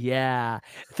 Yeah.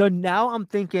 So now I'm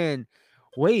thinking,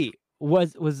 wait,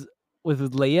 was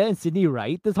Leia and Sydney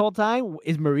right this whole time?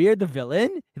 Is Maria the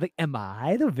villain? Like, am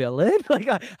I the villain? Like,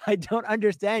 I don't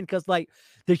understand, because like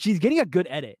she's getting a good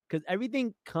edit, because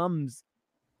everything comes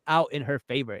out in her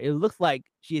favor. It looks like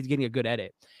she is getting a good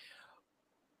edit.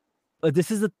 But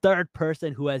this is the third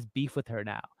person who has beef with her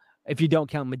now, if you don't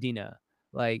count Medina.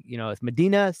 Like, it's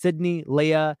Medina, Sydney,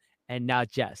 Leia, and now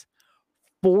Jess.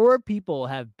 4 people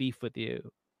have beef with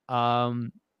you.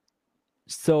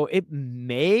 So it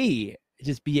may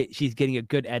just be she's getting a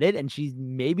good edit, and she's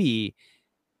maybe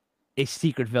a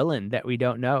secret villain that we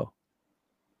don't know.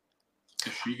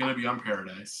 Is she gonna be on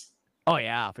Paradise? Oh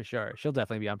yeah, for sure. She'll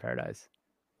definitely be on Paradise.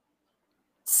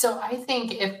 So I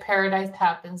think if Paradise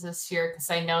happens this year, because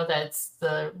I know that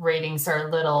the ratings are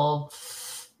a little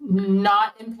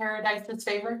not in Paradise's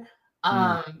favor,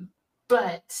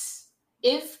 but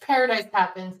if Paradise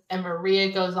happens and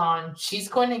Maria goes on, she's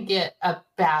going to get a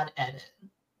bad edit.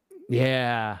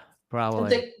 Yeah,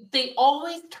 probably. They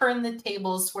always turn the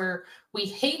tables where we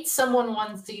hate someone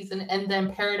one season and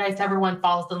then Paradise, everyone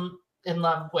falls in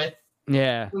love with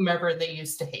whomever they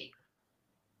used to hate.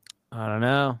 I don't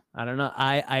know.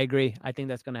 I agree. I think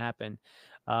that's going to happen.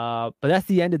 But that's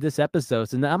the end of this episode.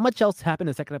 So not much else happened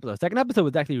in the second episode. Second episode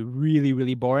was actually really,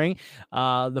 really boring.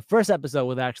 The first episode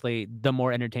was actually the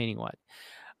more entertaining one.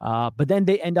 But then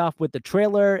they end off with the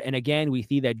trailer. And again, we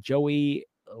see that Joey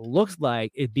looks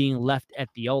like it's being left at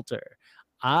the altar.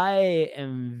 I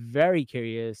am very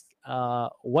curious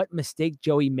what mistake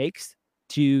Joey makes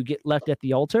to get left at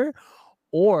the altar,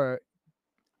 or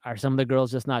are some of the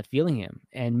girls just not feeling him?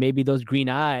 And maybe those green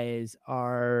eyes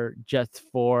are just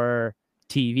for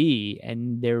TV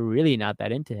and they're really not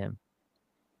that into him.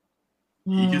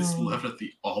 He gets left at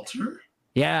the altar?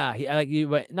 Yeah,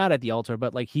 not at the altar,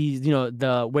 but like he's,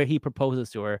 where he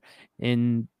proposes to her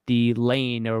in the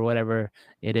lane or whatever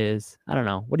it is. I don't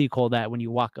know. What do you call that when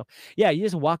you walk up? Yeah, you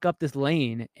just walk up this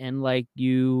lane and like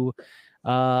you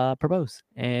propose.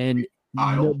 And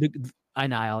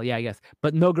an aisle, yeah, I guess.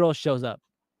 But no girl shows up.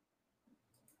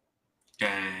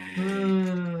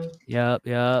 Dang. Yep.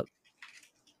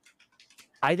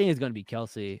 I think it's going to be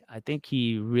Kelsey. I think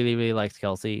he really, really likes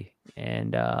Kelsey,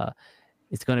 and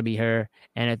it's going to be her.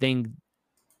 And I think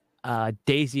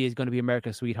Daisy is going to be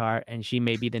America's sweetheart, and she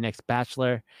may be the next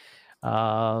Bachelor.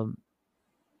 And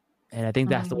I think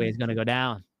that's the way it's going to go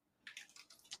down.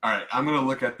 All right, I'm going to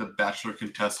look at the Bachelor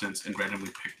contestants and randomly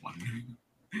pick one.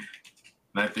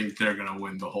 And I think they're going to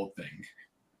win the whole thing.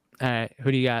 All right,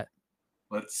 who do you got?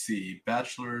 Let's see.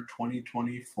 Bachelor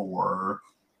 2024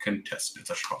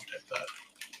 contestants. I should probably type that.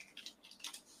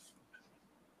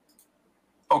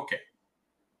 Okay.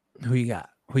 Who you got?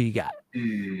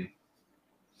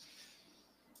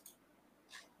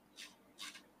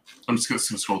 I'm just going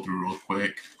to scroll through real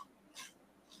quick.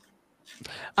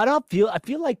 I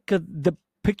feel like the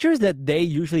pictures that they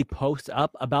usually post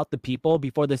up about the people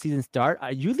before the season start,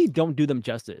 I usually don't do them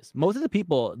justice. Most of the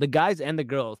people, the guys and the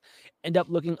girls, end up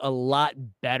looking a lot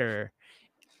better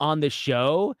on the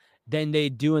show than they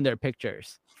do in their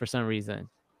pictures for some reason.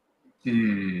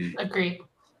 Agreed.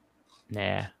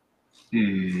 Nah.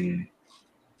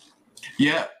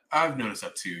 Yeah, I've noticed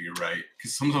that too. You're right.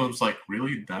 Because sometimes it's like,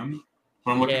 really them?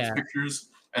 When I'm looking at the pictures,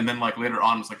 and then like later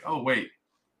on, it's like, oh wait,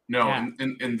 no.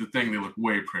 In the thing, they look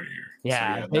way prettier.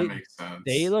 Yeah, so, that makes sense.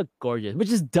 They look gorgeous, which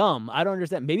is dumb. I don't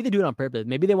understand. Maybe they do it on purpose.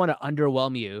 Maybe they want to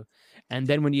underwhelm you, and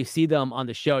then when you see them on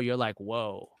the show, you're like,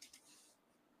 whoa.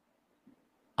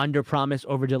 Under promise,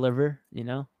 over deliver.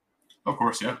 Of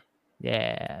course, yeah.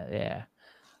 Yeah.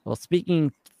 Well,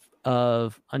 speaking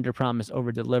of under promise,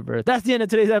 over deliver, that's the end of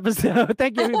today's episode.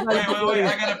 Thank you, everybody. Wait.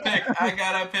 I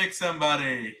gotta pick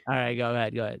somebody. All right, go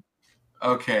ahead.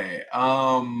 Okay.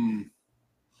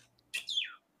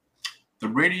 The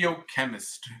radio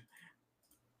chemist.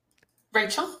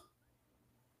 Rachel?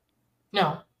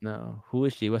 No. Who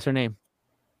is she? What's her name?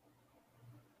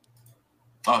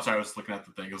 Oh, sorry. I was looking at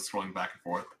the thing. I was scrolling back and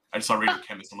forth. I just saw radio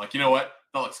chemist. I'm like, you know what?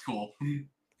 That looks cool.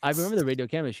 I remember the radio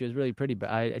chemist. She was really pretty, but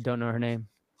I don't know her name.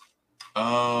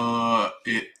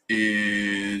 It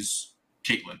is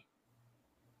Caitlin.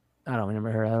 I don't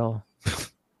remember her at all.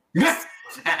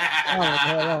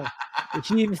 Is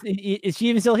she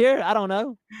even still here? I don't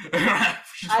know.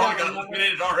 She's probably got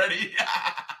eliminated already.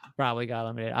 Probably got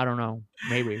eliminated. I don't know.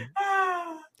 Maybe.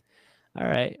 All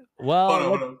right. Well,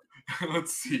 Hold on.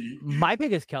 Let's see. My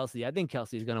pick is Kelsey. I think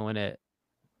Kelsey's gonna win it.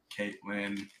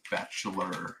 Caitlyn,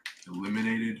 Bachelor,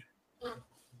 eliminated.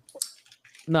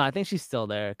 No, I think she's still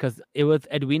there because it was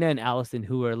Edwina and Allison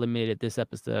who were eliminated this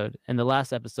episode. And the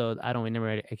last episode, I don't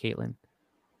remember Caitlyn.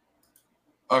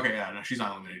 Okay, yeah, no, she's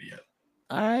not eliminated yet.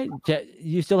 All right.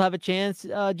 You still have a chance,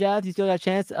 Jazz? You still got a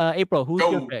chance? April, who's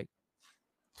your pick?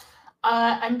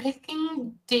 I'm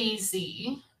picking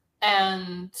Daisy,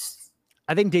 and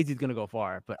I think Daisy's gonna go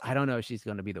far, but I don't know if she's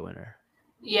gonna be the winner.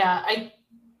 Yeah,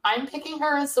 I'm picking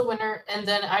her as the winner, and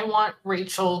then I want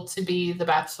Rachel to be the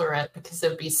Bachelorette because it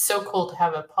would be so cool to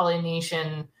have a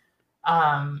Polynesian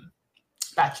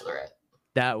Bachelorette.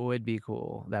 That would be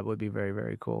cool. That would be very,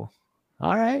 very cool.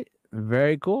 All right.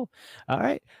 Very cool. All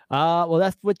right. Well,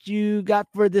 that's what you got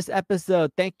for this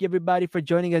episode. Thank you, everybody, for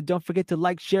joining us. Don't forget to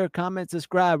like, share, comment,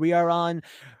 subscribe. We are on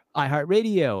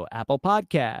iHeartRadio, Apple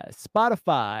Podcasts,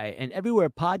 Spotify, and everywhere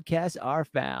podcasts are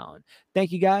found.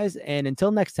 Thank you, guys. And until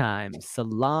next time,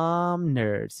 Salaam,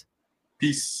 nerds.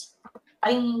 Peace.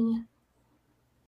 Bye.